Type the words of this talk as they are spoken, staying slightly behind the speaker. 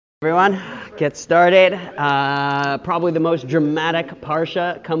Everyone, get started. Probably the most dramatic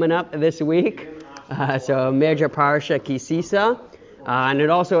Parsha coming up this week. So a major Parsha, Sisa. And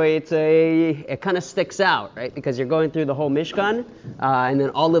it kind of sticks out, right? Because you're going through the whole Mishkan, and then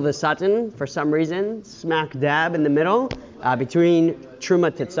all of a sudden, for some reason, smack dab in the middle, between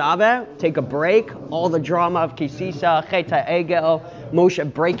Truma Tetzaveh, take a break, all the drama of Sisa, Chet HaEgel,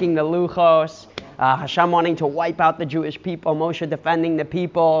 Moshe breaking the Luchos, Hashem wanting to wipe out the Jewish people, Moshe defending the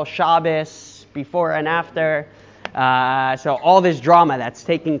people, Shabbos, before and after. So all this drama that's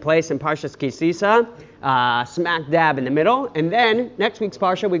taking place in Parshas Sisa, smack dab in the middle. And then, next week's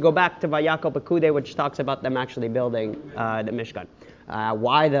Parsha, we go back to Vayakol Pekude, which talks about them actually building the Mishkan.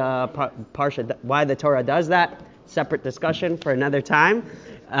 Why the Torah does that, separate discussion for another time.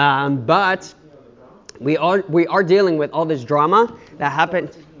 But we are dealing with all this drama that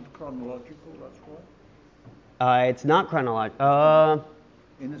happened. Chronological, that's why? It's not chronological.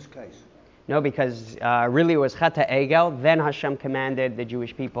 In this case. No, because really it was Chet HaEgel, then Hashem commanded the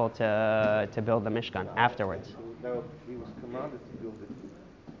Jewish people to build the Mishkan afterwards. No, he was commanded to build it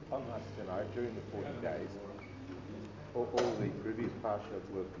on Har Sinai during the 40 days. All the previous Parsha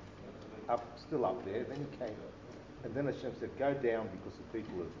were still up there, then he came, and then Hashem said, go down because the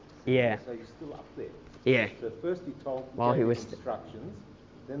people are... Yeah. So you're still up there. Yeah. So first he told instructions,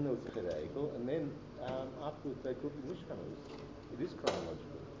 then there was Chet HaEgel, and then afterwards they built the Mishkan. It is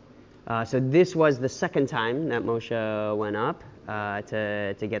chronological. So this was the second time that Moshe went up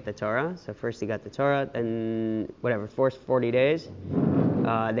to get the Torah. So first he got the Torah, then first 40 days.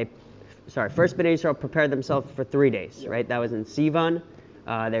 First Bnei Yisrael prepared themselves for 3 days, right? That was in Sivan.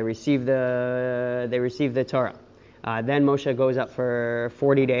 They received the Torah. Then Moshe goes up for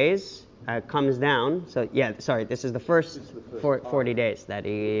 40 days. Comes down. So this is the first 40 days that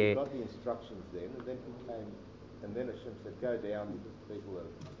he got the instructions then, and then he came, and then Hashem said, go down because people are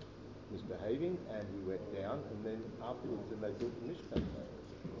misbehaving, and he went down, and then afterwards then they built the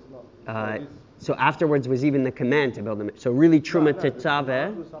Mishkan. So afterwards was even the command to build the Mishkan. So really Truma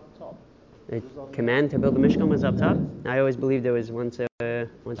Tetzaveh. Was up top. The command to build the Mishkan was up top. I always believed it was once it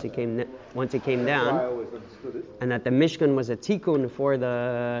came down, I always understood it. and that the Mishkan was a tikkun for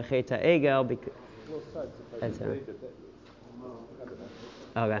the Chet HaEgel.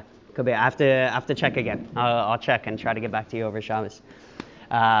 Okay, could be. I have to check again. I'll check and try to get back to you over Shabbos.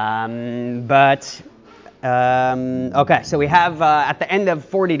 Okay, so we have at the end of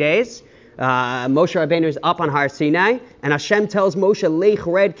 40 days, Moshe Rabbeinu is up on Har Sinai, and Hashem tells Moshe, Lech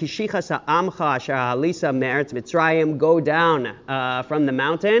red kishichas ha'amcha asher halisa me'eretz Mitzrayim, go down from the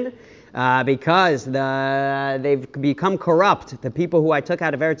mountain, because they've become corrupt. The people who I took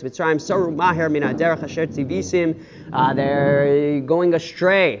out of Eretz Mitzrayim, saru maher min ha'derech asher tzivisim, they're going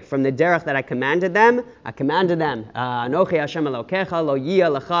astray from the derech that I commanded them. Anochi Hashem Elokecha lo yia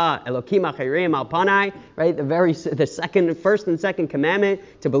lecha elokim achirim al panai. Right, the first and second commandment,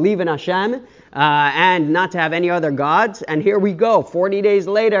 to believe in Hashem and not to have any other gods. And here we go. 40 days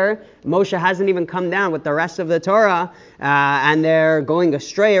later, Moshe hasn't even come down with the rest of the Torah, and they're going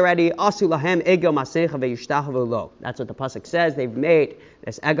astray already. Asu lahem egel masecha ve'yishtachavu lo. That's what the pasuk says. They've made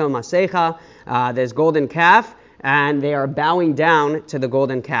this egel masecha, this golden calf, and they are bowing down to the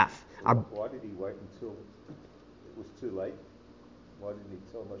golden calf. Why did he wait until it was too late? Why didn't he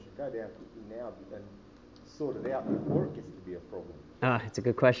tell Moshe, go down quickly now and sort it out before it gets to be a problem? It's a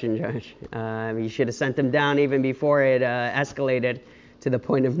good question, Josh. You should have sent them down even before it escalated to the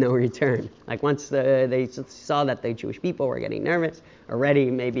point of no return. Like once they saw that the Jewish people were getting nervous already,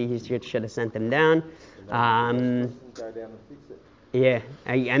 maybe he should have sent them down. Go down and fix it. Yeah,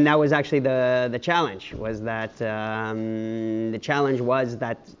 and that was actually the challenge. Was that the challenge was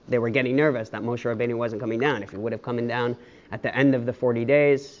that they were getting nervous that Moshe Rabbeinu wasn't coming down. If he would have come down at the end of the 40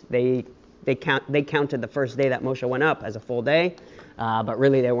 days, they counted the first day that Moshe went up as a full day, but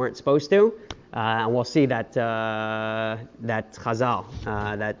really they weren't supposed to. And we'll see that Chazal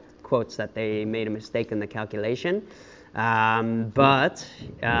that quotes that they made a mistake in the calculation. I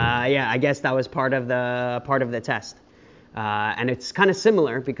guess that was part of the test. And it's kind of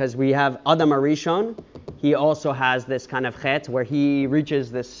similar because we have Adam Arishon. He also has this kind of chet where he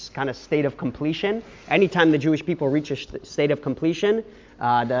reaches this kind of state of completion. Anytime the Jewish people reach a state of completion,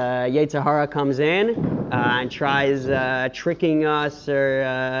 the Yetzer Hara comes in and tries tricking us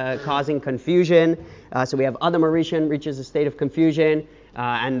or causing confusion. So we have Adam Arishon reaches a state of confusion,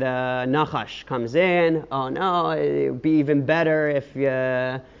 and the Nachash comes in. Oh no, it would be even better if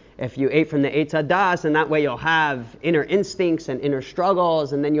you ate from the Eitz Hadas, and that way you'll have inner instincts and inner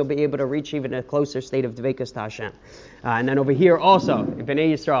struggles, and then you'll be able to reach even a closer state of Dveikus to Hashem. And then over here also, if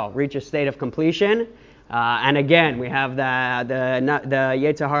Bnei Yisrael reach a state of completion, And again, we have the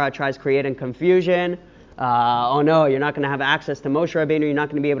Yetzer Hara tries creating confusion. Oh no, you're not going to have access to Moshe Rabbeinu. You're not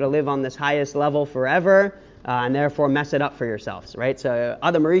going to be able to live on this highest level forever, and therefore mess it up for yourselves, right? So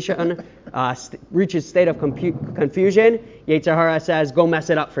Adam Rishon reaches state of confusion. Yetzer Hara says, go mess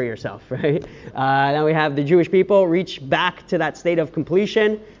it up for yourself, right? Then we have the Jewish people reach back to that state of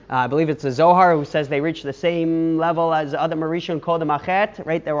completion. I believe it's the Zohar who says they reach the same level as Adam Rishon Kodem Achet,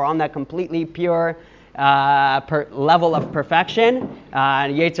 right? They were on that completely pure level of perfection.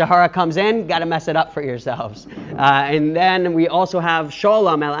 Yetzer Hara comes in, got to mess it up for yourselves. And then we also have Shaul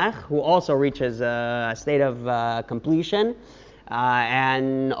HaMelech, who also reaches a state of completion.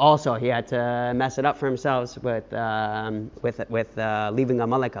 And also he had to mess it up for himself with leaving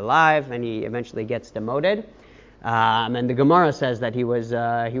Amalek alive, and he eventually gets demoted. And the Gemara says that he was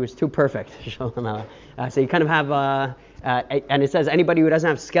too perfect. So you kind of have, and it says anybody who doesn't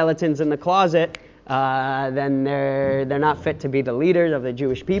have skeletons in the closet, then they're not fit to be the leaders of the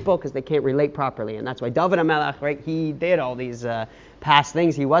Jewish people because they can't relate properly. And that's why David HaMelech, right, he did all these past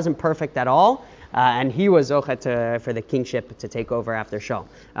things. He wasn't perfect at all, and he was zochet for the kingship to take over after Shaul.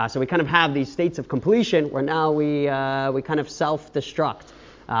 So we kind of have these states of completion where now we kind of self-destruct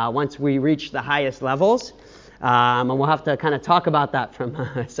once we reach the highest levels. And we'll have to kind of talk about that from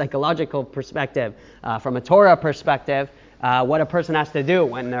a psychological perspective, from a Torah perspective, what a person has to do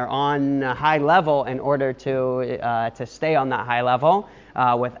when they're on a high level in order to stay on that high level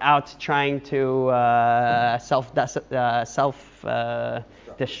without trying to self-destruct.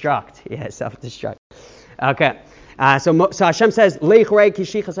 Yeah, self-destruct. Okay. So Hashem says,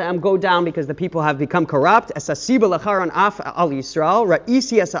 go down because the people have become corrupt.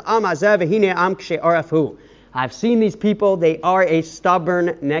 I've seen these people, they are a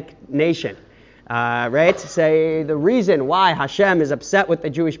stubborn nation. Right? Say the reason why Hashem is upset with the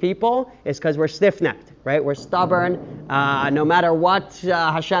Jewish people is because we're stiff-necked, right? We're stubborn. No matter what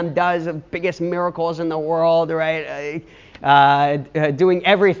Hashem does, the biggest miracles in the world, right? Doing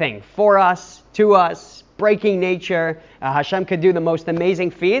everything for us, to us, breaking nature. Hashem could do the most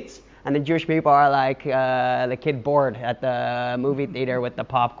amazing feats. And the Jewish people are like the kid bored at the movie theater with the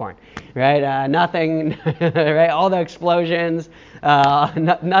popcorn, right? Nothing, right? All the explosions,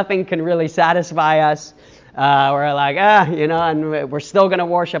 nothing can really satisfy us. We're like, and we're still going to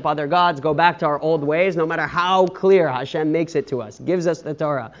worship other gods, go back to our old ways, no matter how clear Hashem makes it to us, gives us the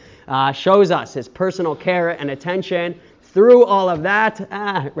Torah, shows us His personal care and attention. Through all of that,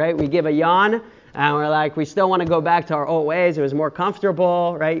 right? We give a yawn. And we're like, we still want to go back to our old ways. It was more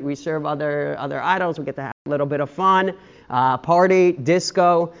comfortable, right? We serve other idols. We get to have a little bit of fun, party,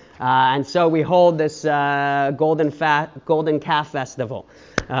 disco. And so we hold this golden calf festival,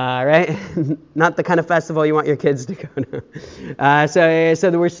 right? Not the kind of festival you want your kids to go to.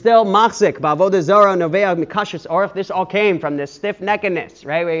 So we're still machzik, ba'avodah zarah, novea, mikashus orach. This all came from this stiff-neckedness,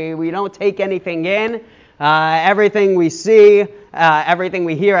 right? We don't take anything in. Everything we see, everything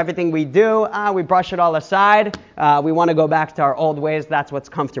we hear, everything we do, we brush it all aside. We want to go back to our old ways. That's what's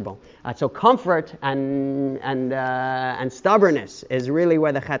comfortable. So comfort and stubbornness is really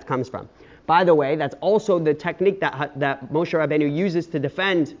where the chet comes from. By the way, that's also the technique that Moshe Rabbeinu uses to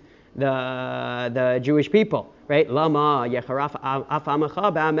defend the Jewish people, right? Lama yecharaf af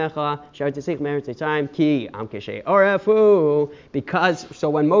amecha ba'amecha she'artisich me'eretz ki am keshei orefu. Because so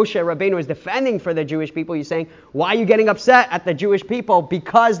when Moshe Rabbeinu is defending for the Jewish people, he's saying, why are you getting upset at the Jewish people?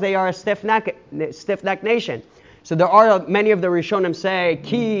 Because they are a stiff-necked nation. So there are many of the Rishonim say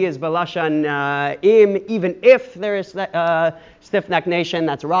ki is belashan im, even if there is stiff-necked nation.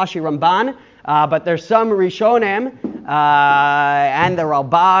 That's Rashi Ramban. But there's some Rishonim and the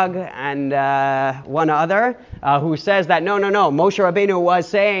Ralbag and one other who says that no, Moshe Rabbeinu was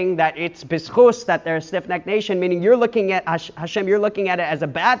saying that it's bischus that they're a stiff-necked nation, meaning you're looking at Hashem, you're looking at it as a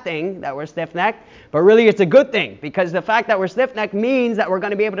bad thing that we're stiff-necked, but really it's a good thing because the fact that we're stiff-necked means that we're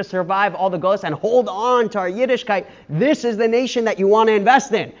going to be able to survive all the ghosts and hold on to our Yiddishkeit. This is the nation that you want to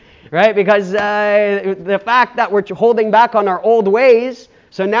invest in, right? Because the fact that we're holding back on our old ways.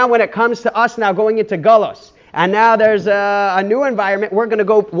 So now when it comes to us now going into Gulos, and now there's a new environment, we're going to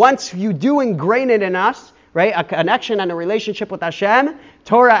go, once you do ingrain it in us, right, a connection and a relationship with Hashem,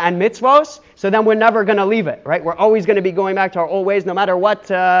 Torah and mitzvos, so then we're never going to leave it, right? We're always going to be going back to our old ways, no matter what,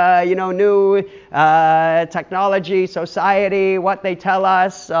 new technology, society, what they tell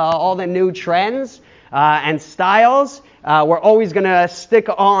us, all the new trends and styles. We're always going to stick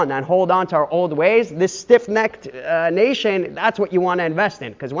on and hold on to our old ways. This stiff-necked nation, that's what you want to invest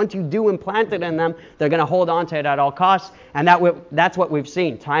in. Because once you do implant it in them, they're going to hold on to it at all costs. And that's what we've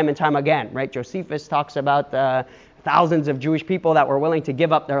seen time and time again, right? Josephus talks about thousands of Jewish people that were willing to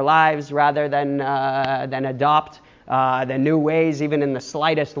give up their lives rather than adopt the new ways, even in the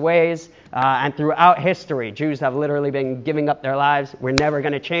slightest ways. And throughout history, Jews have literally been giving up their lives. We're never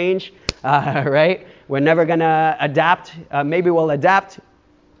going to change, right? We're never going to adapt. Maybe we'll adapt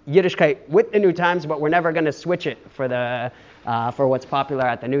Yiddishkeit with the new times, but we're never going to switch it for what's popular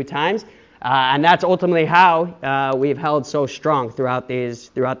at the new times. And that's ultimately how we've held so strong throughout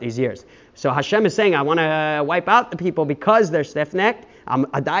these years. So Hashem is saying, I want to wipe out the people because they're stiff-necked.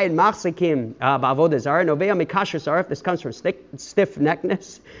 Adayin machzikim ba'avodah zarah novea mikashrus arif. This comes from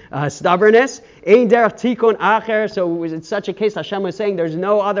stiff-neckedness, stubbornness. Ein derech tikun acher. So in such a case, Hashem was saying, there's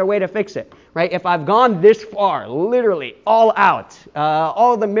no other way to fix it. Right? If I've gone this far, literally all out,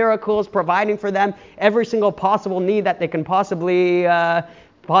 all the miracles, providing for them every single possible need that they can possibly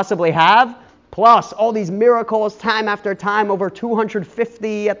have, plus all these miracles time after time, over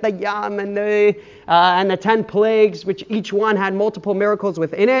 250 at the Yam and the 10 plagues, which each one had multiple miracles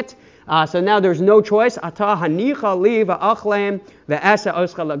within it. So now there's no choice.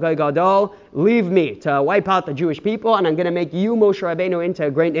 Leave me to wipe out the Jewish people, and I'm going to make you, Moshe Rabbeinu, into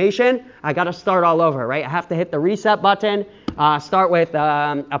a great nation. I got to start all over, right? I have to hit the reset button, start with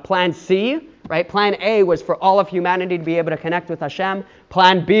a plan C. Right? Plan A was for all of humanity to be able to connect with Hashem.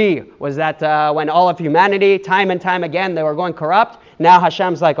 Plan B was that when all of humanity, time and time again, they were going corrupt, now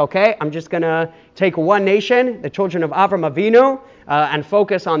Hashem's like, okay, I'm just going to take one nation, the children of Avram Avinu, and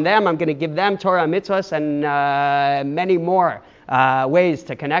focus on them. I'm going to give them Torah, mitzvahs, and many more ways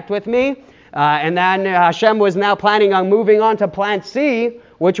to connect with me. And then Hashem was now planning on moving on to Plan C,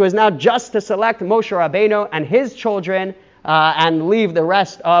 which was now just to select Moshe Rabbeinu and his children and leave the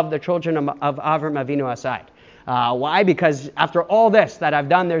rest of the children of Avram Avinu aside. Why? Because after all this that I've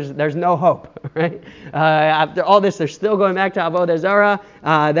done, there's no hope, right? After all this, they're still going back to Avodah Zarah.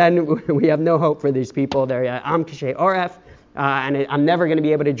 Then we have no hope for these people. They're Am Kishei Oref, and I'm never going to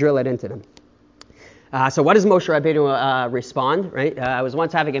be able to drill it into them. So what does Moshe Rabbeinu respond, right? I was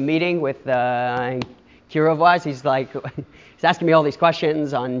once having a meeting with Kirovaz. He's asking me all these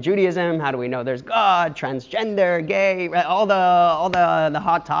questions on Judaism. How do we know there's God, transgender, gay, right? all the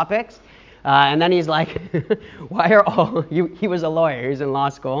hot topics. And then he's like, why are all, he was a lawyer, he was in law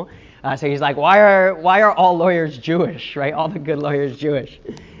school. So he's like, why are all lawyers Jewish, right? All the good lawyers Jewish.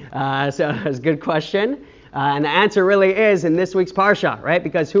 So it's a good question. And the answer really is in this week's Parsha, right?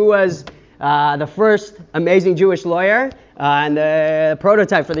 Because who was the first amazing Jewish lawyer? And the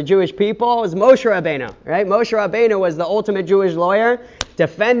prototype for the Jewish people was Moshe Rabbeinu, right? Moshe Rabbeinu was the ultimate Jewish lawyer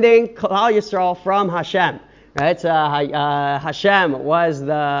defending Klal Yisrael from Hashem, right? So Hashem was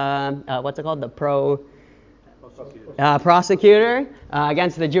the, the prosecutor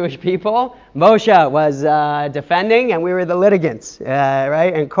against the Jewish people. Moshe was defending, and we were the litigants,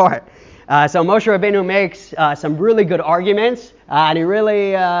 right, in court. So Moshe Rabbeinu makes some really good arguments, and he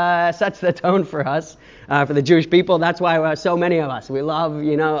really sets the tone for us, for the Jewish people. That's why so many of us, we love,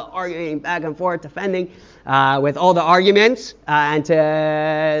 arguing back and forth, defending with all the arguments, and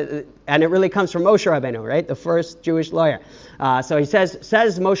it really comes from Moshe Rabbeinu, right, the first Jewish lawyer. So he says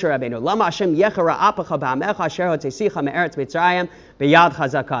Moshe Rabbeinu, Lama Hashem yechara apacha ba'amecha asher hotzicha me'eretz Mitzrayim b'yad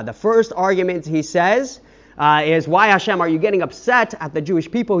chazaka. The first argument he says is, why, Hashem, are you getting upset at the Jewish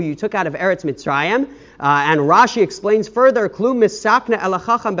people who you took out of Eretz Mitzrayim? And Rashi explains further, Klum misakna el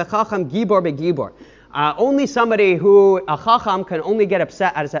hachacham bechacham gibor begibor. Only somebody who, a chacham, can only get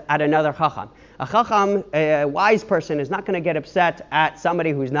upset at another chacham. A chacham, a wise person, is not going to get upset at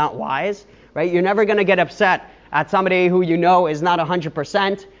somebody who's not wise, right? You're never going to get upset at somebody who you know is not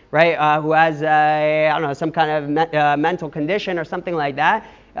 100%, right? Who has, some kind of mental condition or something like that.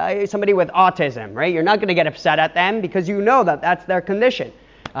 Somebody with autism, right? You're not going to get upset at them because you know that that's their condition.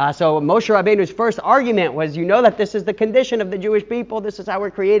 So Moshe Rabbeinu's first argument was, that this is the condition of the Jewish people. This is how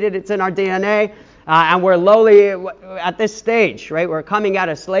we're created. It's in our DNA. And we're lowly at this stage, right? We're coming out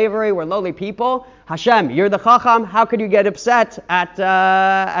of slavery. We're lowly people. Hashem, you're the chacham. How could you get upset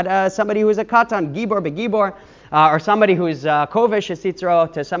at somebody who's a katan, gibor begibor, or somebody who's kovesh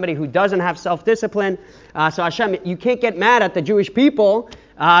esitzro, to somebody who doesn't have self-discipline? So Hashem, you can't get mad at the Jewish people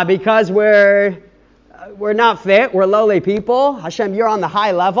because we're not fit. We're lowly people. Hashem, you're on the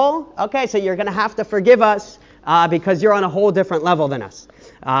high level. Okay, so you're going to have to forgive us because you're on a whole different level than us.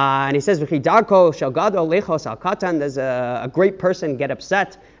 And he says, does a great person get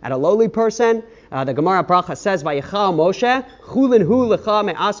upset at a lowly person? The Gemara Bracha says, Vayichal Moshe, chulin hu lecha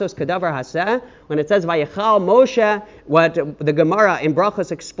me'asos kadavar haseh, when it says Vayichal Moshe, what the Gemara in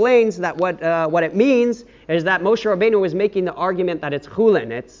Brachos explains that what it means is that Moshe Rabbeinu was making the argument that it's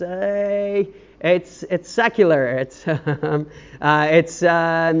chulin. It's secular. It's not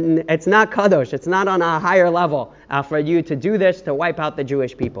kadosh. It's not on a higher level for you to do this to wipe out the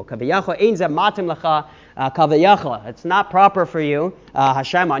Jewish people. It's not proper for you,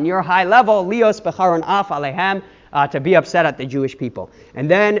 Hashem, on your high level, lios becharon af alehem, to be upset at the Jewish people.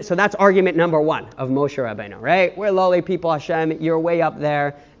 And then, so that's argument number one of Moshe Rabbeinu, right? We're lowly people, Hashem. You're way up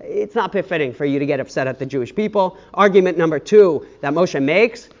there. It's not befitting for you to get upset at the Jewish people. Argument number two that Moshe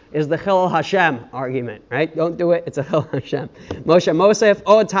makes is the Chilul Hashem argument, right? Don't do it. It's a Chilul Hashem. Moshe Mosef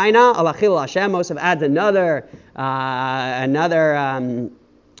od taina ala Chilul Hashem. Moshe adds another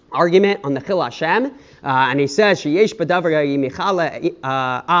argument on the Chilul Hashem, and he says sheyesh b'davar yimichala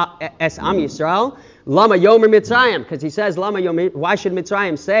es am Yisrael lama yomer Mitzrayim, because he says lama yomer. Why should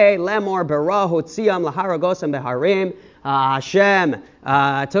Mitzrayim say lemor bara hotziam laharagosam beharim? Hashem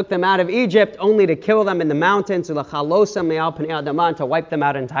took them out of Egypt only to kill them in the mountains, to wipe them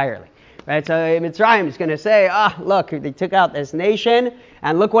out entirely. Right? So Mitzrayim is going to say, look, they took out this nation,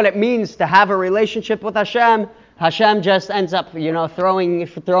 and look what it means to have a relationship with Hashem. Hashem just ends up,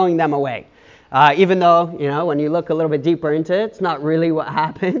 throwing them away. Even though, when you look a little bit deeper into it, it's not really what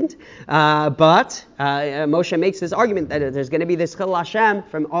happened. But Moshe makes this argument that there's going to be this Chilul Hashem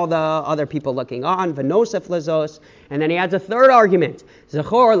from all the other people looking on, V'nosef Lazos, and then he adds a third argument.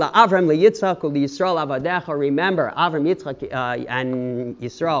 Zechor la'Avram liYitzchak u'liYisrael avadecha. Remember, Avram, Yitzchak, and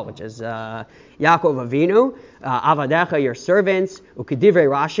Yisrael, which is Yaakov Avinu, avadecha, your servants, u'kedivrei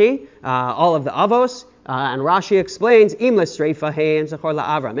Rashi, all of the avos. And Rashi explains, Im l'sreifa hein zechor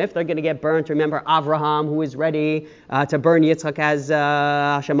la'Avram. If they're going to get burnt, remember Avraham, who is ready to burn Yitzchak as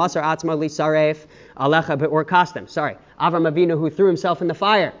Hashem asar atzma lisaref alecha be'or kastem. Sorry, Avram Avinu, who threw himself in the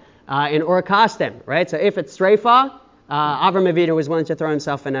fire in Or Kastem, right? So if it's streifa, Avram Avinu was willing to throw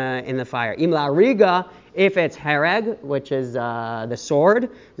himself in the fire. Im la'ariga, if it's hereg, which is the sword,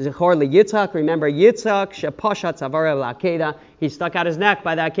 zechor liYitzchak, remember Yitzchak, shepashat tzavara la'akeda, he stuck out his neck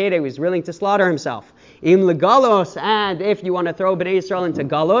by the akeda, he was willing to slaughter himself. Im legalos, and if you want to throw Bnei Yisrael into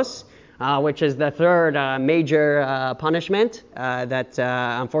galos, which is the third major punishment that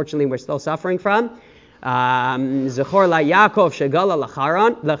unfortunately we're still suffering from. Zechor la Yaakov shegala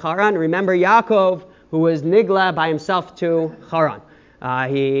lacharan. Remember Yaakov, who was nigla by himself to Haran.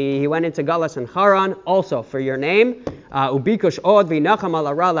 He went into Galus and Haran also for your name. Ubikush od v'nacham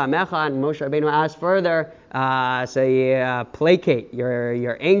ala ra la'amecha, and Moshe Rabbeinu asked further, so you placate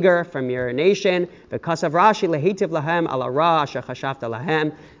your anger from your nation. Because of Rashi lehitiv lahem ala ra asher chashavta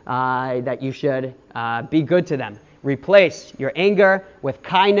lahem, that you should be good to them. Replace your anger with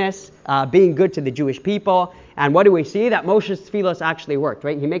kindness, being good to the Jewish people. And what do we see? That Moshe's tefillos actually worked,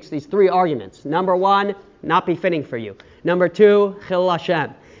 right? He makes these three arguments. Number one, not befitting for you. Number two, Chilul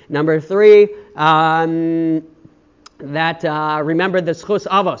Hashem. Number three, that remember the Schus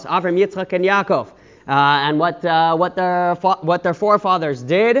Avos, Avram, Yitzchak, and Yaakov, and what their forefathers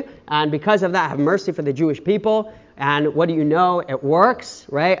did, and because of that, have mercy for the Jewish people. And what do you know? It works,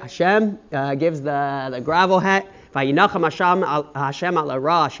 right? Hashem gives the gravel het. Vayinacham Hashem al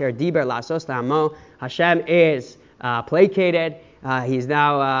ra asher diber lasos la'amo. Hashem is placated. He's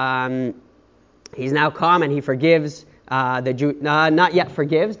now calm, and he forgives the Jew. Not yet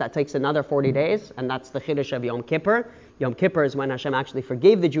forgives. That takes another 40 days, and that's the Chiddush of Yom Kippur. Yom Kippur is when Hashem actually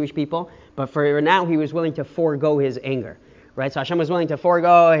forgave the Jewish people, but for now he was willing to forego his anger. Right? So Hashem was willing to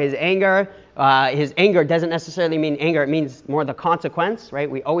forego his anger. His anger doesn't necessarily mean anger. It means more the consequence. Right?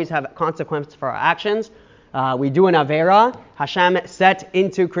 We always have a consequence for our actions. We do an Avera. Hashem set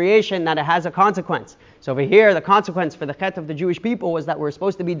into creation that it has a consequence. So over here, the consequence for the chet of the Jewish people was that we're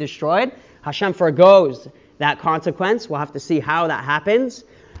supposed to be destroyed. Hashem forgoes that consequence. We'll have to see how that happens.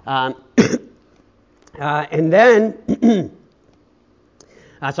 And then,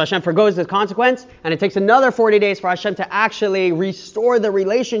 so Hashem forgoes the consequence, and it takes another 40 days for Hashem to actually restore the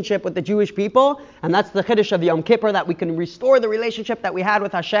relationship with the Jewish people. And that's the Chiddush of Yom Kippur, that we can restore the relationship that we had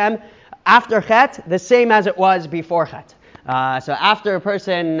with Hashem after Chet, the same as it was before Chet. So after a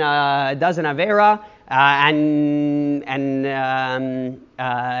person does an Avera and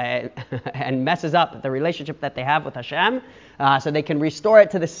messes up the relationship that they have with Hashem, so they can restore it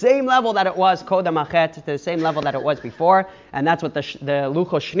to the same level that it was Kodam Achet, to the same level that it was before, and that's what the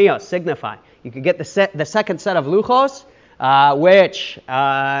Luchos Shnios signify. You could get the second set of Luchos,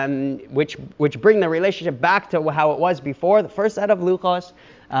 which bring the relationship back to how it was before, the first set of Luchos,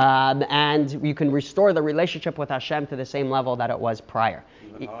 and you can restore the relationship with Hashem to the same level that it was prior.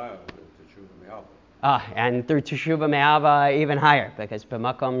 And through Teshuvah Me'ava even higher, because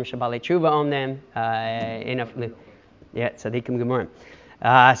B'makom Shabali Tshuva Omnem, Tzadikim Gemurim.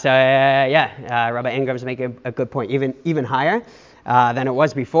 Rabbi Ingram's making a good point, even higher than it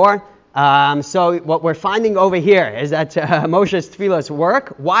was before. So what we're finding over here is that Moshe's tefillos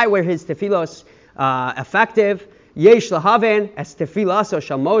work. Why were his tefillos effective? Yesh lahavin es tefilaso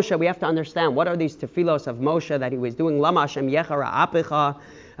shel Moshe. We have to understand what are these tefillos of Moshe that he was doing. Lama Hashem yechara apicha.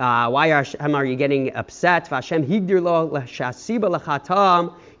 Why Hashem are you getting upset? Hashem higdir lo shasiba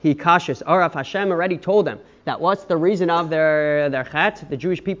lechatam he kashis araf. Hashem already told them that what's the reason of their chet? The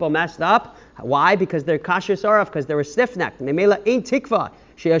Jewish people messed up. Why? Because they're kashis araf, because they were stiff-necked. Memela ein tikva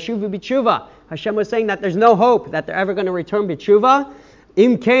sheyashuvu b'tshuva. Hashem was saying that there's no hope that they're ever going to return b'tshuva.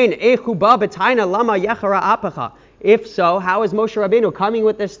 Im kain echu ba b'taina lama yechara apacha. If so, how is Moshe Rabbeinu coming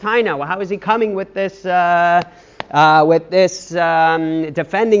with this taina? Well, how is he coming with this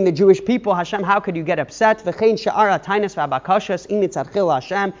defending the Jewish people? Hashem, how could you get upset? V'chein sha'ara tainas v'abakashas im mitzad chil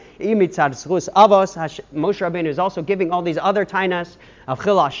Hashem im mitzad zchus avos. Moshe Rabbeinu is also giving all these other tainas of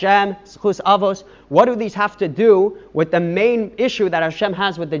chil Hashem, zchus avos. What do these have to do with the main issue that Hashem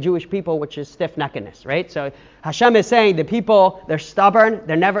has with the Jewish people, which is stiff-neckedness, right? So Hashem is saying the people, they're stubborn,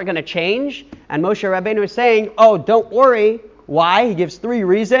 they're never going to change. And Moshe Rabbeinu is saying, oh, don't worry. Why? He gives 3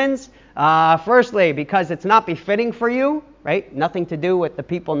 reasons. Firstly, because it's not befitting for you, right? Nothing to do with the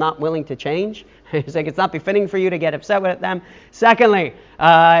people not willing to change. He's like, it's not befitting for you to get upset with them. Secondly,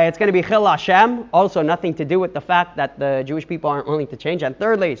 it's going to be chil Hashem. Also, nothing to do with the fact that the Jewish people aren't willing to change. And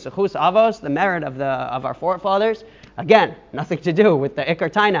thirdly, sechus avos, the merit of our forefathers. Again, nothing to do with the ikar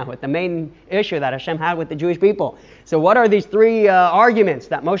taina, with the main issue that Hashem had with the Jewish people. So what are these 3 arguments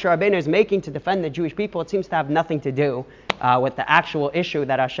that Moshe Rabbeinu is making to defend the Jewish people? It seems to have nothing to do with the actual issue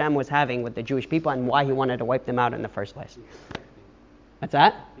that Hashem was having with the Jewish people and why he wanted to wipe them out in the first place. What's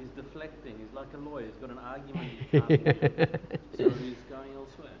that? He's deflecting. He's like a lawyer. He's got an argument he can't win. So he's going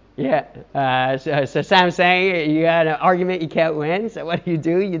elsewhere. Yeah. So Sam's saying you had an argument you can't win. So what do?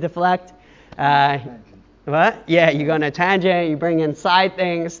 You deflect. What? Yeah, you go on a tangent. You bring in side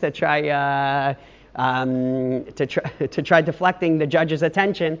things to try deflecting the judge's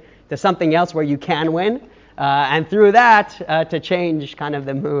attention to something else where you can win, and through that to change kind of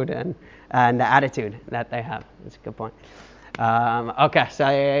the mood and the attitude that they have. That's a good point. Okay,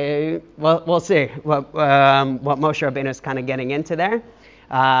 so we'll see what Moshe Rabbeinu is kind of getting into there,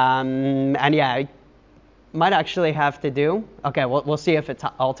 and yeah, it might actually have to do. Okay, we'll see if it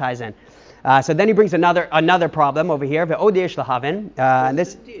all ties in. So then he brings another problem over here. And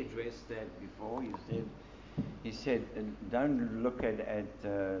this. Did he address that before? He said, don't look at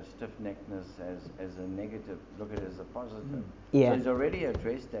stiff-neckedness as a negative. Look at it as a positive. Yeah. So he's already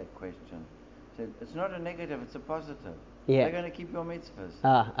addressed that question. He said, it's not a negative, it's a positive. Yeah. They're going to keep your mitzvahs.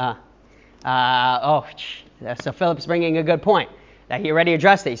 So Philip's bringing a good point. That he already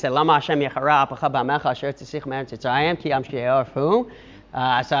addressed it. He said, Lama Hashem yechara apacha ba'amecha asher tzisich me'eretz Yitzrayim ki am she'yorfu.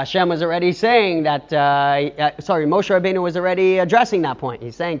 So Hashem was already saying that, Moshe Rabbeinu was already addressing that point.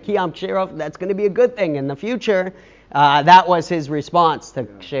 He's saying, Ki am Kshe'aref, that's going to be a good thing in the future. That was his response to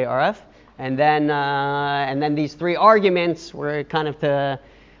Kshe'aref. And then these 3 arguments were kind of to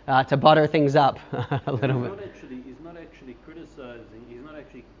butter things up a little bit. He's not actually criticizing, he's not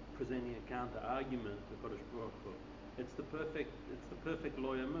actually presenting a counter-argument to Kodesh Baruch Hu. It's the perfect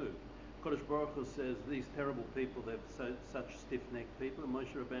lawyer move. Kodesh Baruch Hu says these terrible people, they're such stiff-necked people, and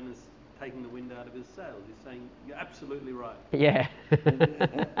Moshe Rabbeinu is taking the wind out of his sails. He's saying, you're absolutely right. Yeah.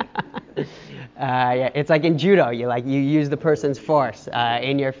 It's like in judo, you use the person's force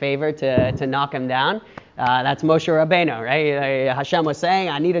in your favor to knock him down. That's Moshe Rabbeinu, right? Hashem was saying,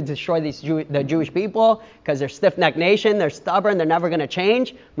 I need to destroy the Jewish people because they're stiff-necked nation, they're stubborn, they're never going to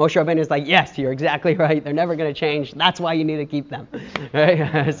change. Moshe Rabbeinu is like, yes, you're exactly right, they're never going to change. That's why you need to keep them.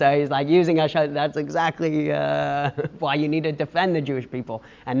 Right? So he's like using Hashem, that's exactly why you need to defend the Jewish people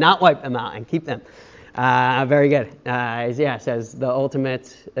and not wipe them out and keep them. Very good. Says the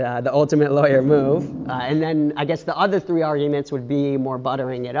ultimate lawyer move. And then I guess the other 3 arguments would be more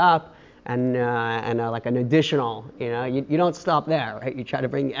buttering it up. And like an additional, you don't stop there, right? You try to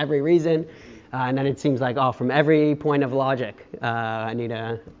bring every reason, and then it seems like, from every point of logic, I need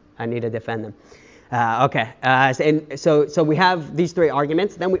to defend them. So we have these 3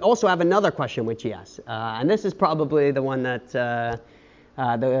 arguments. Then we also have another question which he asks, and this is probably the one that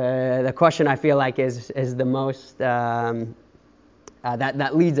the question I feel like is the most that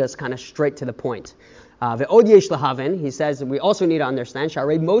leads us kind of straight to the point. Ve'od yesh lahavin, he says, we also need to understand,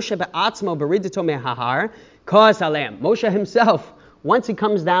 Sharei Moshe be'atzmo beridito mehahar ka'as aleim. Moshe himself once he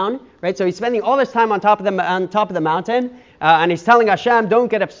comes down, right? So he's spending all this time on top of the mountain, and he's telling Hashem, don't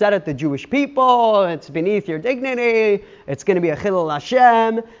get upset at the Jewish people. It's beneath your dignity. It's going to be a chilul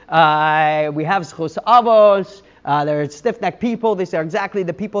Hashem. We have zchus avos. They're stiff-necked people. These are exactly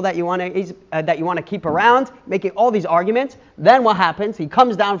the people that you want to keep around, making all these arguments. Then what happens? He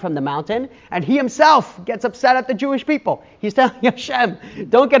comes down from the mountain, and he himself gets upset at the Jewish people. He's telling Hashem,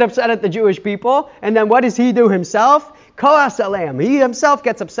 don't get upset at the Jewish people. And then what does he do himself? Koas aleim. He himself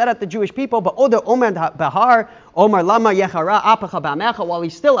gets upset at the Jewish people, but Oda Omer Bahar, Omer Lama Yechara Apacha Ba'amecha, while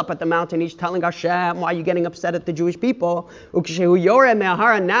he's still up at the mountain, he's telling Hashem, why are you getting upset at the Jewish people? Ukeshehu Yoreh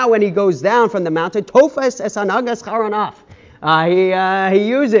Me'ahara, now when he goes down from the mountain, Tofes Es Hanagas Charonaf. He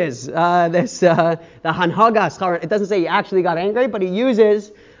uses the Hanhagas Charon. It doesn't say he actually got angry, but he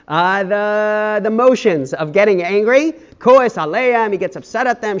uses the motions of getting angry. Koes aleim, he gets upset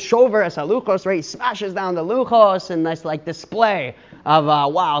at them. Shover es haluchos, right? He smashes down the luchos in this like display of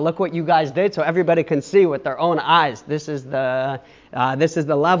wow, look what you guys did, so everybody can see with their own eyes. This is the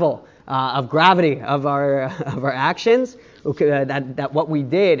level of gravity of our actions. That what we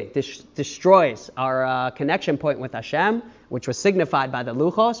did destroys our connection point with Hashem, which was signified by the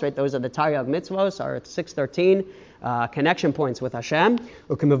luchos, right? Those are the Taryag mitzvos, our 613 connection points with Hashem. It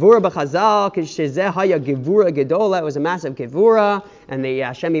was a massive gevura, and the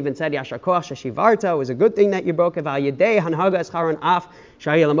Hashem even said, Yashar koach sheshivarta, it was a good thing that you broke it.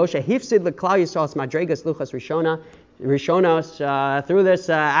 Through this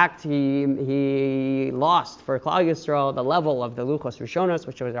act, he lost for Klal Yisrael the level of the Luchos Rishonos,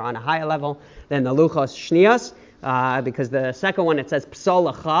 which was on a higher level than the Luchos Shnios, because the second one, it says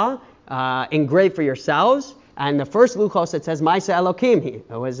Psol Lacha, engrave for yourselves. And the first Luchos, it says Maisa Elokim. It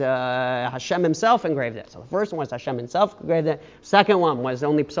was Hashem himself engraved it. So the first one was Hashem himself engraved it. Second one was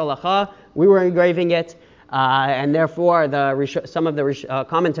only Psol Lacha. We were engraving it. And therefore, some of the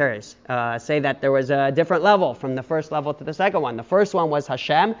commentaries say that there was a different level from the first level to the second one. The first one was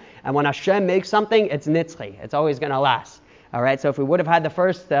Hashem, and when Hashem makes something, it's nitzchi. It's always going to last. All right. So if we would have had the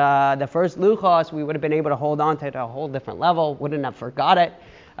first luchos, we would have been able to hold on to it at a whole different level. Wouldn't have forgot it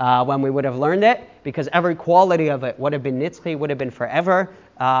when we would have learned it, because every quality of it would have been nitzchi, would have been forever.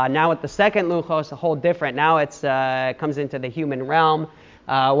 Now with the second luchos, a whole different. Now it comes into the human realm.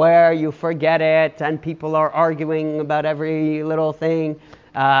 Where you forget it and people are arguing about every little thing,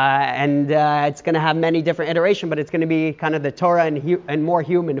 and it's going to have many different iterations, but it's going to be kind of the Torah in more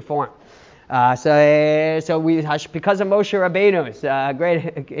human form. So we, because of Moshe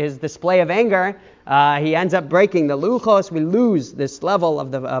Rabbeinu's his display of anger, he ends up breaking the luchos. We lose this level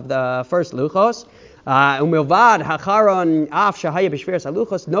of the first luchos. Umilvad hacharon af shahaya b'shviras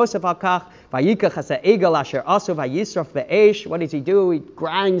haluchos nosef al kach vayikach as ha'egel asher asu vayisrof ve'esh. What does he do? He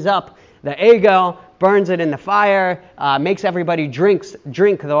grinds up the egel, burns it in the fire, makes everybody drink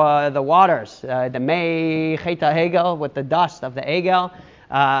the waters, the mei cheta egel, with the dust of the egel,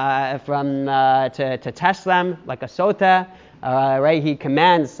 to test them like a sota. Right, he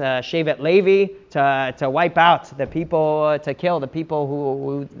commands Shevet Levi to wipe out the people, to kill the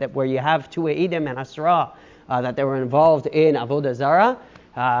people where you have two Eidim and Asra that they were involved in Avodah Zarah.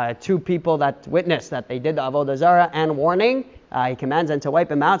 Two people that witnessed that they did the Avodah Zarah and warning. He commands them to wipe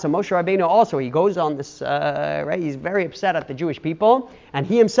them out. So Moshe Rabbeinu also, he goes on this, right, he's very upset at the Jewish people, and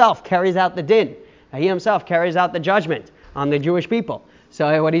he himself carries out the din. He himself carries out the judgment on the Jewish people.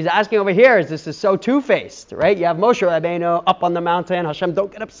 So what he's asking over here is, this is so two-faced, right? You have Moshe Rabbeinu up on the mountain. Hashem,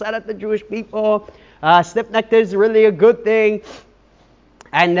 don't get upset at the Jewish people. Stiff-necked is really a good thing.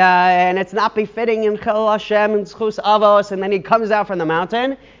 And it's not befitting in Chil Hashem and Zchus Avos. And then he comes out from the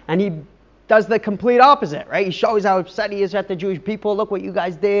mountain and he does the complete opposite, right? He shows how upset he is at the Jewish people. Look what you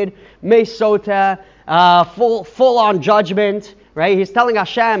guys did. Mesota, full-on judgment, right? He's telling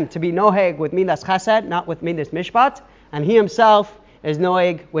Hashem to be noheg with midas chesed, not with midas mishpat. And he himself is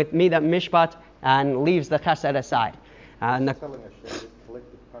noeg with midah mishpat and leaves the chesed aside. Telling Hashem that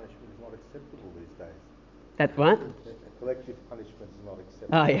collective punishment is not acceptable these days. That what? Collective punishment is not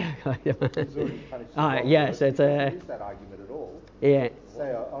acceptable. Oh yeah. He's already punished. Yes, it's a. Use that argument at all. Yeah. Say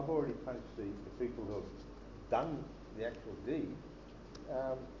I've already punished the people who have done the actual deed.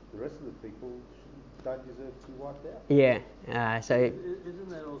 The rest of the people don't deserve to be wiped out. Yeah. Isn't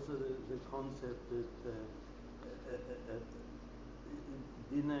that also the concept that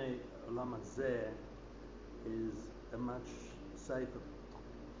Dinei Olam Hazeh is a much safer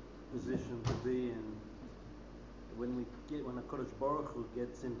position to be in when a Kodesh Baruch Hu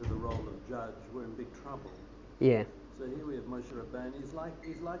gets into the role of judge, we're in big trouble. Yeah. So here we have Moshe Rabbeinu. He's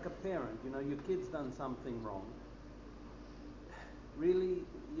like a parent. You know, your kid's done something wrong. really,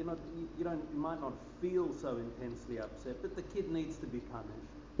 you might not feel so intensely upset, but the kid needs to be punished.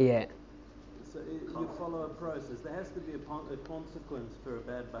 Yeah. So you follow a process. There has to be a consequence for a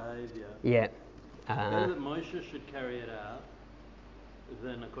bad behavior. Yeah. Better that Moshe should carry it out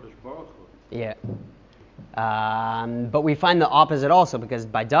than a Kodesh Baruch Hu. Yeah. But we find the opposite also, because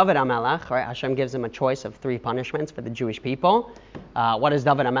by David HaMelech, right, Hashem gives him a choice of 3 punishments for the Jewish people. What does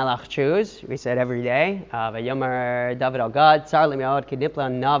David HaMelech choose? We said every day, V'yomer David al Gad, Tsar li me'od ki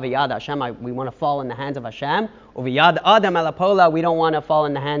nipla na v'yad Hashem, we want to fall in the hands of Hashem. U'v'yad Adam el hapola, we don't want to fall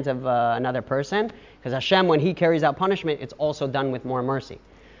in the hands of another person, because Hashem, when He carries out punishment, it's also done with more mercy.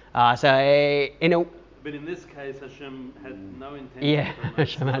 But in this case, Hashem had no intention. Yeah,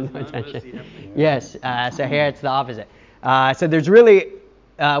 Hashem had no intention. Yes, so here it's the opposite. So there's really,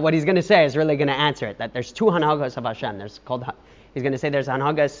 what he's going to say is really going to answer it, that there's 2 hanhagas of Hashem. He's going to say there's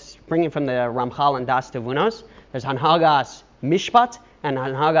hanhagas bringing from the Ramchal and Das Tevunos. There's hanhagas mishpat and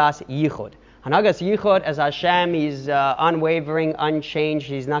hanhagas yichud. Hanhagas yichud, as Hashem, He's unwavering, unchanged.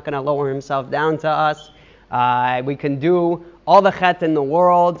 He's not going to lower Himself down to us. We can do all the chet in the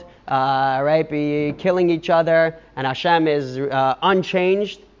world, right? Be killing each other, and Hashem is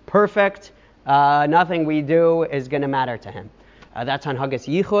unchanged, perfect. Nothing we do is going to matter to Him. That's Hanhagas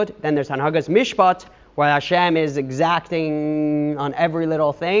Yichud. Then there's Hanhagas Mishpat, where Hashem is exacting on every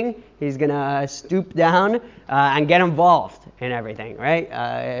little thing. He's going to stoop down and get involved in everything, right?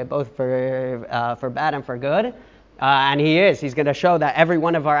 Both for bad and for good. And He's going to show that every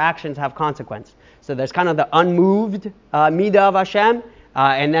one of our actions have consequence. So there's kind of the unmoved midah of Hashem,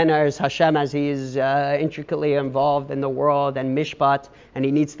 and then there's Hashem as He's intricately involved in the world, and mishpat, and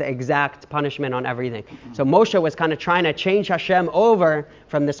He needs to exact punishment on everything. So Moshe was kind of trying to change Hashem over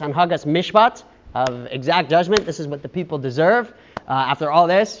from this hanhagas mishpat of exact judgment. This is what the people deserve. After all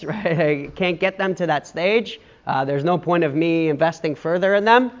this, right, I can't get them to that stage. There's no point of me investing further in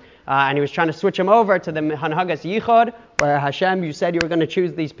them. And He was trying to switch him over to the hanhagas yichud, where Hashem, you said you were going to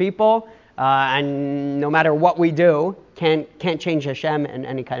choose these people. And no matter what we do, can't change Hashem in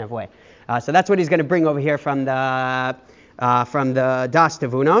any kind of way. So that's what he's going to bring over here from the Das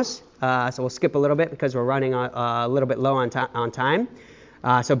Tevunos. So we'll skip a little bit because we're running a little bit low on time.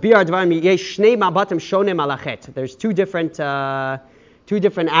 So Bi'ar Dvarim yesh shnei mabatim shonim al hachet. There's two different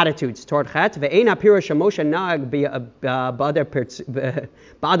attitudes toward chet. Ve'eina pirush Moshe nag ba'adar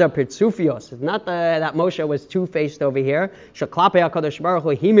pirtzufios. It's not that Moshe was two-faced over here. Sheklape HaKadosh Baruch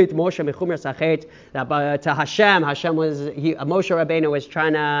Hu himit Moshe mechumras hachet. That to Hashem was Moshe Rabbeinu was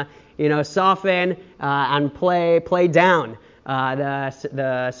trying to soften and play down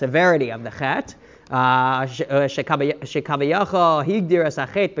the severity of the chet. He wasn't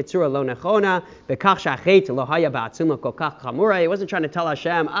trying to tell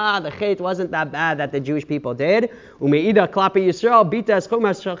Hashem, the chet wasn't that bad that the Jewish people did. And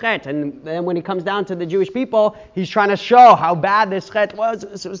then when he comes down to the Jewish people, he's trying to show how bad this chet was.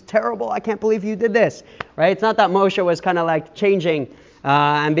 This was terrible. I can't believe you did this. Right? It's not that Moshe was kind of like changing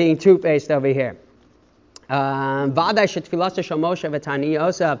and being two-faced over here. V'adai shetfilas shel Moshe v'tani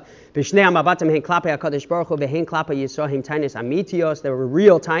Yosef b'shnei hamabatim hein klapei HaKadosh Baruch Hu v'hein klapei Yisrael hem tainas amitios. They were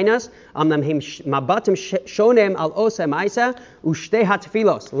real tainas. Amnam hem mabatim shonem al osa ma'isa u'shtei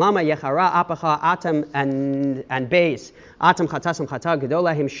hatfilos lama yechara apacha atam and beis atam chatasam chata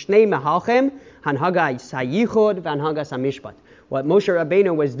gedola hem shnei mehalchem hanhaga sayichud v'hanhaga samishpat. What Moshe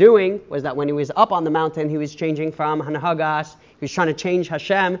Rabbeinu was doing was that when he was up on the mountain, he was changing from hanhagas. He was trying to change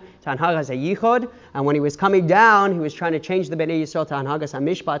Hashem to hanhagas hayichud, and when he was coming down, he was trying to change the Bnei Yisrael to hanhagas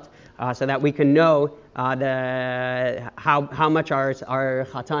hamishpat, so that we can know how much our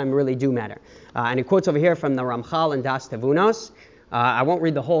chataim really do matter. And he quotes over here from the Ramchal and Das Tevunos. I won't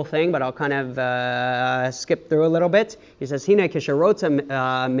read the whole thing, but I'll kind of skip through a little bit. He says, "Hine kisharotza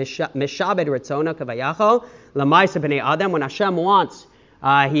mishabed ritzona kavayachal lamaisa bnei adam." When Hashem wants,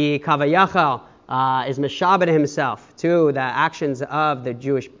 He kavayachal is mishabed himself to the actions of the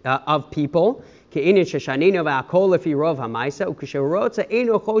Jewish of people. And when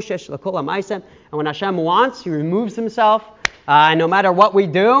Hashem wants, He removes Himself, and no matter what we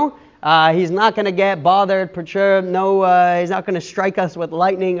do, He's not going to get bothered, perturbed. He's not going to strike us with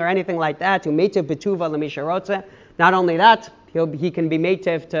lightning or anything like that. Not only that, He can be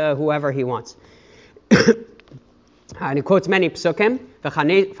meitiv to whoever He wants. And he quotes many psukim.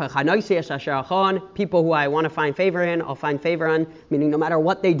 People who I want to find favor in, I'll find favor in, meaning no matter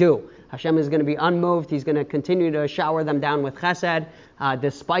what they do, Hashem is going to be unmoved. He's going to continue to shower them down with chesed,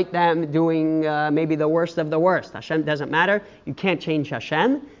 despite them doing maybe the worst of the worst. Hashem doesn't matter. You can't change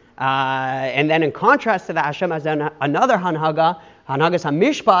Hashem. And then in contrast to that, Hashem has done another hanhagas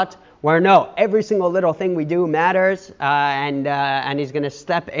hamishpat, where no, every single little thing we do matters, and he's going to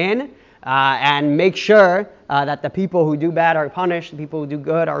step in and make sure that the people who do bad are punished, the people who do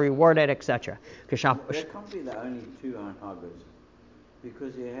good are rewarded, etc. There can't be the only two anhagas,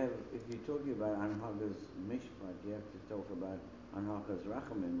 because you have, if you're talking about anhagas mishpat, you have to talk about anhagas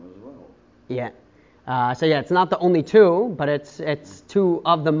rachamim as well. Yeah. So it's not the only two, but it's two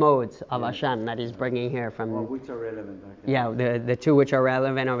of the modes of Hashem that he's bringing here from. Well, which are relevant. Okay. Yeah, the two which are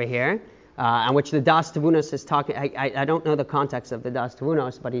relevant over here, and which the Das Tavunos is talking. I don't know the context of the Das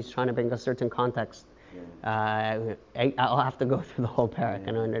Tavunos, but he's trying to bring a certain context. Yeah. I'll have to go through the whole parak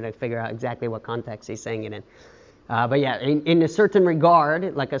in order to figure out exactly what context he's saying it in. But yeah, in a certain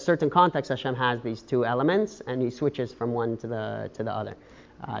regard, like a certain context, Hashem has these two elements, and he switches from one to the other.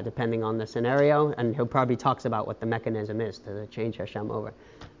 Depending on the scenario, and he'll probably talks about what the mechanism is to change Hashem over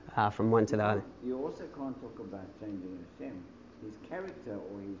from one to the other. You also can't talk about changing Hashem. His character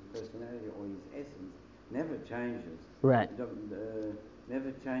or his personality or his essence never changes. Right.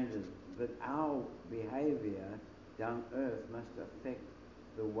 Never changes. But our behavior down earth must affect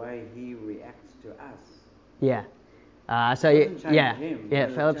the way he reacts to us. Yeah. It doesn't change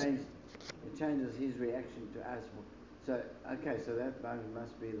him, Phillips. It changes his reaction to us. So that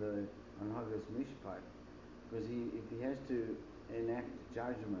must be the Anhagas Mishpat, because if he has to enact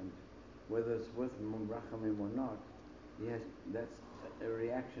judgment, whether it's with Rachamim or not, that's a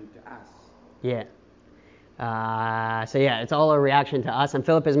reaction to us. Yeah. It's all a reaction to us, and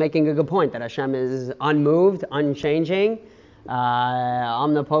Philip is making a good point that Hashem is unmoved, unchanging,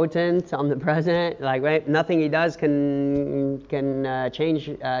 omnipotent, omnipresent. Like, right, nothing he does can change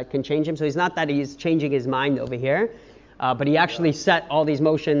him. So it's not that he's changing his mind over here. But he actually set all these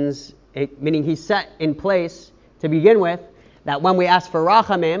motions, meaning he set in place to begin with that when we ask for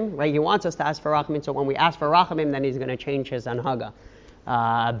rachamim, right, he wants us to ask for rachamim, so when we ask for rachamim, then he's going to change his anhaga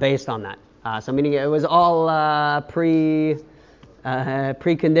based on that. So meaning it was all preconditioned,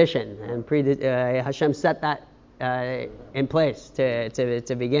 and Hashem set that in place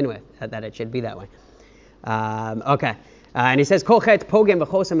to begin with, that it should be that way. Okay. And he says, Kol chet pogem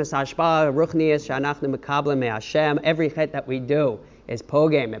v'chosem es hashpa ruchnius she'anachnu mekablim me'Hashem. Every chet that we do is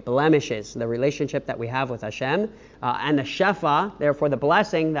pogem, it blemishes the relationship that we have with Hashem. And the shefa, therefore the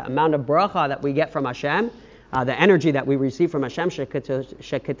blessing, the amount of bracha that we get from Hashem, the energy that we receive from Hashem,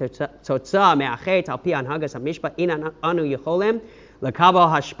 she'ketotzah me'achet al pi anhagas hamishpat inan anu yecholim lekabel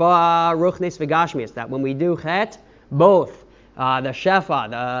hashpa ruchnis v'gashmius. That when we do chet, both the shefa,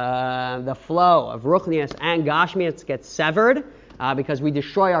 the flow of ruchnius and gashmius gets severed because we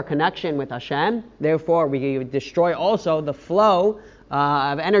destroy our connection with Hashem. Therefore, we destroy also the flow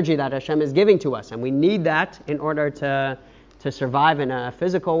of energy that Hashem is giving to us, and we need that in order to survive in a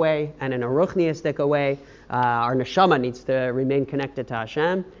physical way and in a ruchniistic way. Our neshama needs to remain connected to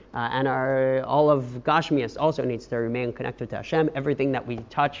Hashem, and all of Gashmias also needs to remain connected to Hashem. Everything that we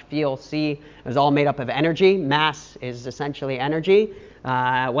touch, feel, see is all made up of energy. Mass is essentially energy.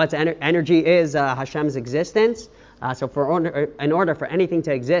 Energy is Hashem's existence. So in order for anything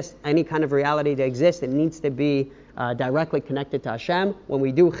to exist, any kind of reality to exist, it needs to be directly connected to Hashem. When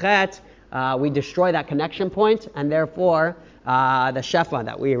we do chet, we destroy that connection point, and therefore the shefa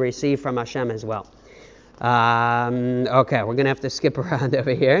that we receive from Hashem as well. Okay, we're going to have to skip around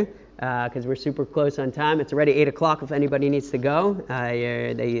over here because we're super close on time. It's already 8 o'clock if anybody needs to go.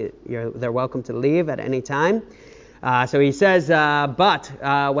 They're welcome to leave at any time. So he says, but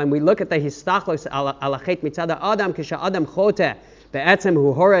when we look at the histachlos alachet mitzad adam kisha adam chote be'etzem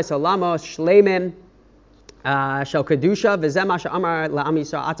hu hores olamos shleimim shel kedusha v'zeh ma she'amar la'am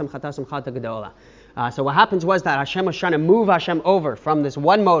yisrael atam chatasam chata gedola. So what happens was that Hashem was trying to move Hashem over from this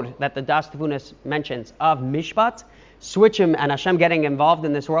one mode that the Das Tavunos mentions of Mishpat, switch him and Hashem getting involved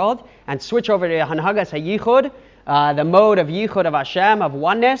in this world, and switch over to Hanhagas HaYichud, the mode of Yichud of Hashem, of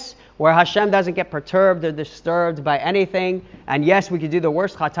oneness, where Hashem doesn't get perturbed or disturbed by anything. And yes, we could do the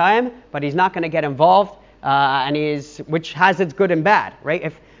worst Chataim, but He's not going to get involved, which has its good and bad,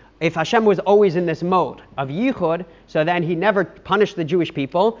 right? If Hashem was always in this mode of Yichud, so then He never punished the Jewish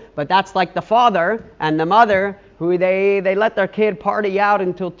people, but that's like the father and the mother who they let their kid party out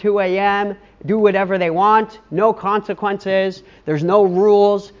until 2 a.m., do whatever they want, no consequences, there's no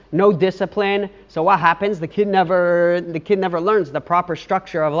rules, no discipline. So what happens? The kid never learns the proper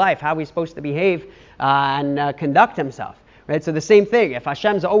structure of life, how he's supposed to behave and conduct himself. Right? So the same thing, if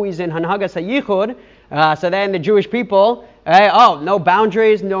Hashem's always in Hanhagas HaYichud, so then the Jewish people, no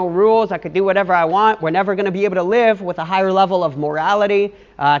boundaries, no rules, I could do whatever I want. We're never going to be able to live with a higher level of morality,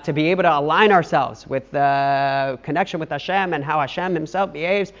 to be able to align ourselves with the connection with Hashem and how Hashem Himself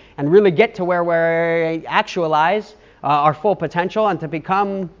behaves, and really get to where we actualize our full potential and to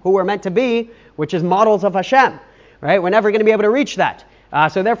become who we're meant to be, which is models of Hashem. Right? We're never going to be able to reach that.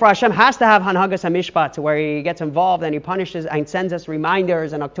 So therefore Hashem has to have Hanhagas HaMishpat, where he gets involved and he punishes and sends us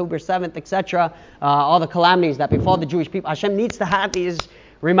reminders on October 7th, etc. All the calamities that befall the Jewish people. Hashem needs to have these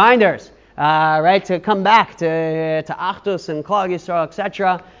reminders, right, to come back to Achdus and Klal Yisrael,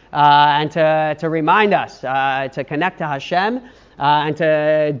 etc. And to remind us to connect to Hashem and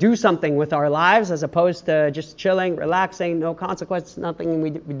to do something with our lives as opposed to just chilling, relaxing, no consequences, nothing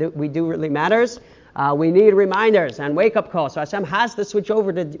we do really matters. We need reminders and wake-up calls. So Hashem has to switch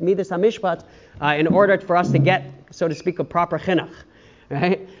over to Midas HaMishpat in order for us to get, so to speak, a proper chinuch.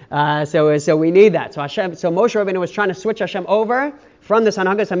 Right? So we need that. So Moshe Rabbeinu was trying to switch Hashem over from this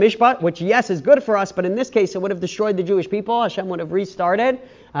Hanhagas HaMishpat, which yes is good for us, but in this case it would have destroyed the Jewish people. Hashem would have restarted.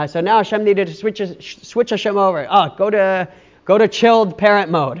 So now Hashem needed to switch Hashem over. Go to chilled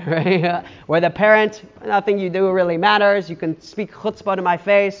parent mode, right? Where the parent, nothing you do really matters. You can speak chutzpah to my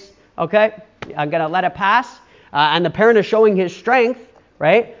face, okay? I'm going to let it pass. And the parent is showing his strength,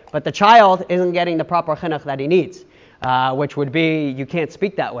 right? But the child isn't getting the proper chinuch that he needs, which would be you can't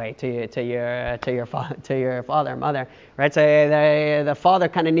speak that way to your father, mother, right? So the father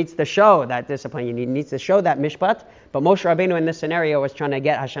kind of needs to show that discipline. He needs to show that mishpat. But Moshe Rabbeinu in this scenario was trying to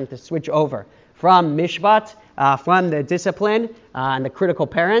get Hashem to switch over from mishpat, from the discipline and the critical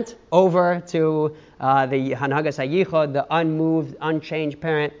parent, over to the Hanhagas HaYichod, the unmoved, unchanged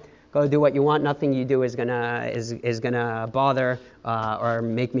parent. Go do what you want. Nothing you do is gonna bother or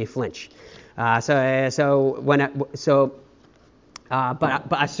make me flinch. But as soon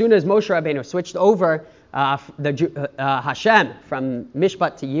as Moshe Rabbeinu switched over Hashem from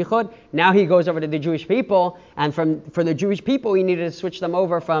Mishpat to Yichud, now he goes over to the Jewish people, and for the Jewish people he needed to switch them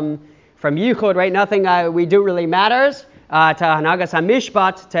over from Yichud, right? Nothing we do really matters, to Hanhagas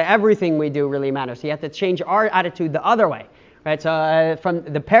HaMishpat, to everything we do really matters. So you have to change our attitude the other way. Right, so from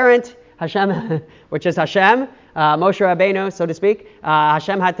the parent, Hashem, which is Hashem, Moshe Rabbeinu, so to speak,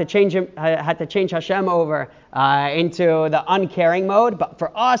 Hashem had to change Hashem over into the uncaring mode. But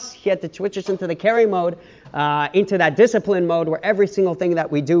for us, he had to switch us into the caring mode, into that discipline mode where every single thing that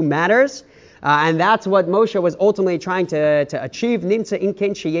we do matters. And that's what Moshe was ultimately trying to achieve.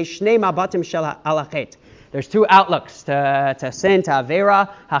 There's two outlooks to sin, to Avera,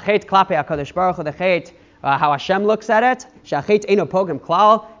 Hachet Klape HaKadosh Baruch Hu, the Chet, how Hashem looks at it. Shachet eino pogem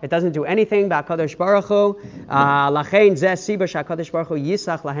klal. It doesn't do anything by HaKadosh Baruch Hu. Lachein zeh siba shHaKadosh Baruch Hu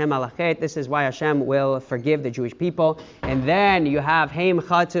yisach lahem alachet. This is why Hashem will forgive the Jewish people. And then you have Heim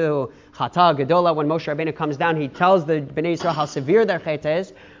chatu chata gedola. When Moshe Rabbeinu comes down, he tells the Bnei Yisrael how severe their chet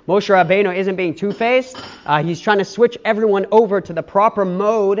is. Moshe Rabbeinu isn't being two-faced. He's trying to switch everyone over to the proper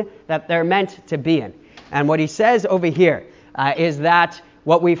mode that they're meant to be in. And what he says over here is that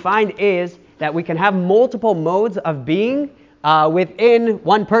what we find is that we can have multiple modes of being within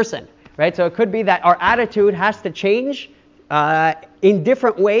one person, right? So it could be that our attitude has to change in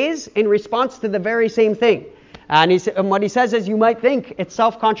different ways in response to the very same thing. And what he says is you might think it's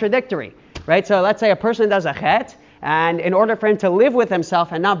self-contradictory, right? So let's say a person does a chet, and in order for him to live with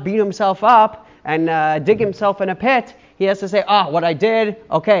himself and not beat himself up and dig himself in a pit, he has to say, what I did,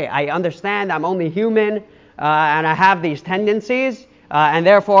 okay, I understand, I'm only human, and I have these tendencies, and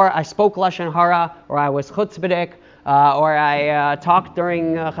therefore I spoke Lashon Hara, or I was chutzpahdik, or I talked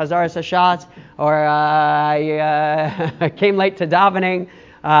during Chazaras Hashatz, or I came late to davening,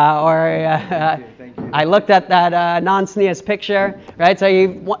 I looked at that non-sneeze picture, right? So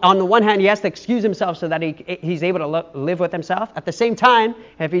on the one hand, he has to excuse himself so that he's able to live with himself. At the same time,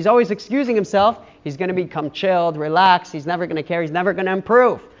 if he's always excusing himself, he's going to become chilled, relaxed. He's never going to care. He's never going to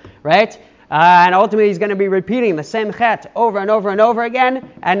improve, right? And ultimately, he's going to be repeating the same chet over and over and over again,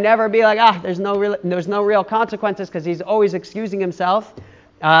 and never be like, there's no real consequences because he's always excusing himself.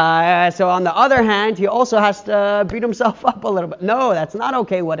 So on the other hand, he also has to beat himself up a little bit. No, that's not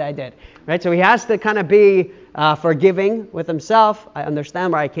okay what I did, right? So he has to kind of be forgiving with himself. I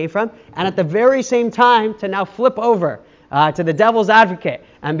understand where I came from. And at the very same time, to now flip over to the devil's advocate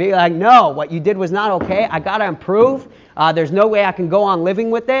and be like, no, what you did was not okay. I got to improve. There's no way I can go on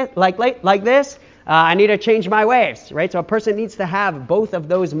living with it like this. I need to change my ways, right? So a person needs to have both of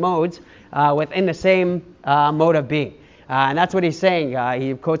those modes within the same mode of being. And that's what he's saying.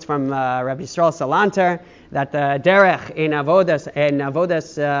 He quotes from Rabbi Yisrael Salanter that the derech in avodas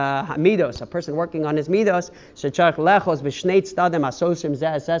midos, a person working on his midos, shechach lechos b'shnei tzadim asosim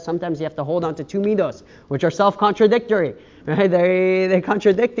zeh. Sometimes you have to hold on to two midos, which are self-contradictory. Right? They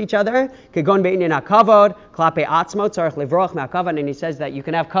contradict each other. Kegon be'inyan hakavod klape atzmo tzarich livroch me'hakavod. And he says that you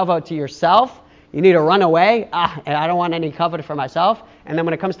can have kavod to yourself. You need to run away. And I don't want any kavod for myself. And then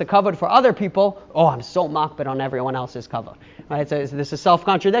when it comes to kavod for other people, I'm so makbid on everyone else's kavod. Right? So this is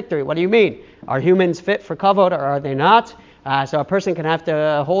self-contradictory. What do you mean? Are humans fit for kavod or are they not? So a person can have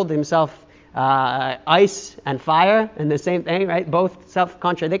to hold himself ice and fire in the same thing, right? Both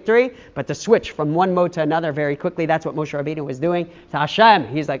self-contradictory, but to switch from one mode to another very quickly, that's what Moshe Rabbeinu was doing to Hashem.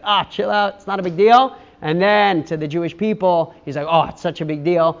 He's like, chill out, it's not a big deal. And then to the Jewish people, he's like, it's such a big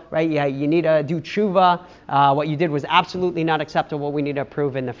deal, right? Yeah, you need to do tshuva. What you did was absolutely not acceptable. We need to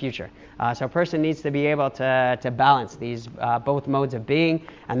prove in the future. So a person needs to be able to balance these both modes of being.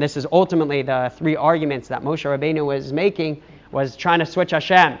 And this is ultimately the three arguments that Moshe Rabbeinu was making, was trying to switch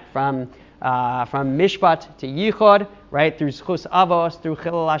Hashem from mishpat to yichud, right? Through schus avos, through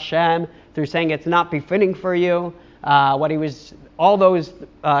chilul Hashem, through saying it's not befitting for you. All those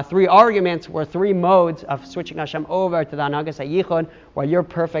three arguments were three modes of switching Hashem over to the Anagas HaYichud, where you're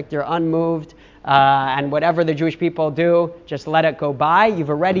perfect, you're unmoved, and whatever the Jewish people do, just let it go by.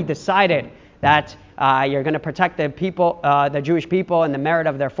 You've already decided that you're going to protect the people, the Jewish people, and the merit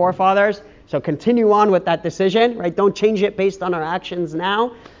of their forefathers. So continue on with that decision, right? Don't change it based on our actions now.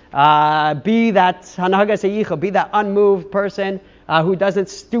 Be that Anagas HaYichud, be that unmoved person who doesn't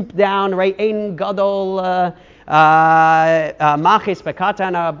stoop down, right? Ein gadol machis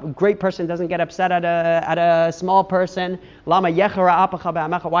bekatan, a great person doesn't get upset at a small person. Lama yechara apacha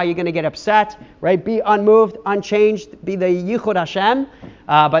be'amecha, why are you going to get upset, right? Be unmoved, unchanged, be the yichud Hashem.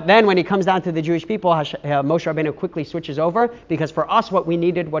 But then when he comes down to the Jewish people, Moshe Rabbeinu quickly switches over, because for us what we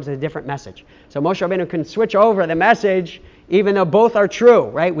needed was a different message. So Moshe Rabbeinu can switch over the message, even though both are true,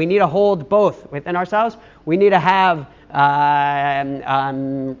 right? We need to hold both within ourselves. We need to have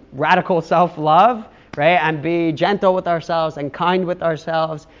radical self-love, right? And be gentle with ourselves and kind with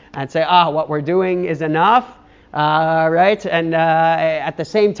ourselves and say, what we're doing is enough, right? And at the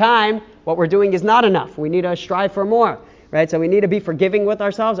same time, what we're doing is not enough. We need to strive for more, right? So we need to be forgiving with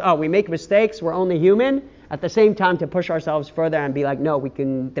ourselves. We make mistakes. We're only human. At the same time, to push ourselves further and be like, no, we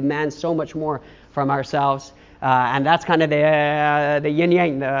can demand so much more from ourselves. And that's kind of the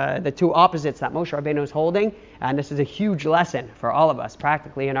yin-yang, the two opposites that Moshe Rabbeinu is holding. And this is a huge lesson for all of us,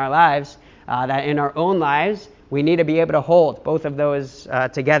 practically in our lives, that in our own lives, we need to be able to hold both of those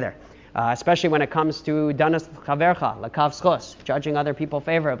together. Especially when it comes to danas chavercha, lakav schos, judging other people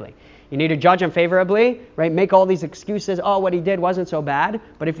favorably. You need to judge him favorably, right? Make all these excuses. What he did wasn't so bad.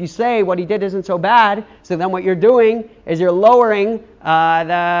 But if you say what he did isn't so bad, so then what you're doing is you're lowering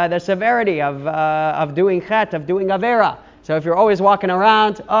the severity of doing chet, of doing avera. So if you're always walking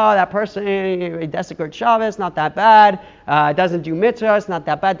around, that person desecrates Shabbos, not that bad. Doesn't do mitzvahs, not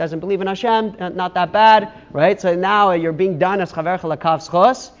that bad. Doesn't believe in Hashem, not that bad, right? So now you're being done as chavercha lakav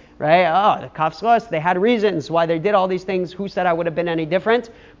schos. Right? The kafskos, they had reasons why they did all these things. Who said I would have been any different?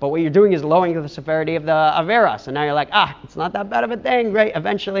 But what you're doing is lowering the severity of the avera. So now you're like, it's not that bad of a thing, right?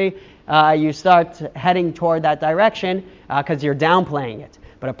 Eventually, you start heading toward that direction because you're downplaying it.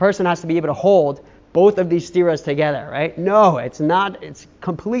 But a person has to be able to hold both of these stiras together, right? No, it's not. It's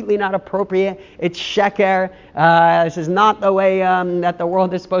completely not appropriate. It's sheker. This is not the way that the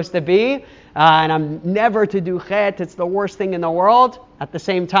world is supposed to be. And I'm never to do chet. It's the worst thing in the world. At the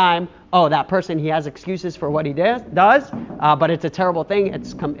same time, that person, he has excuses for what he does, but it's a terrible thing.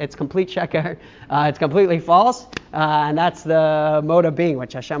 It's complete sheker. It's completely false. And that's the mode of being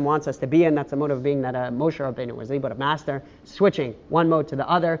which Hashem wants us to be in. That's the mode of being that Moshe Rabbeinu was able to master, switching one mode to the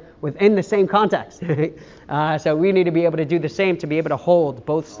other within the same context. So we need to be able to do the same, to be able to hold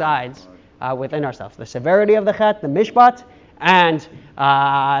both sides within ourselves. The severity of the chet, the mishpat, and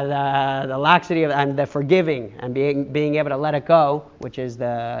the laxity and the forgiving and being able to let it go, which is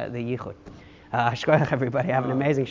the yichud. Shkoyach, everybody. Have an amazing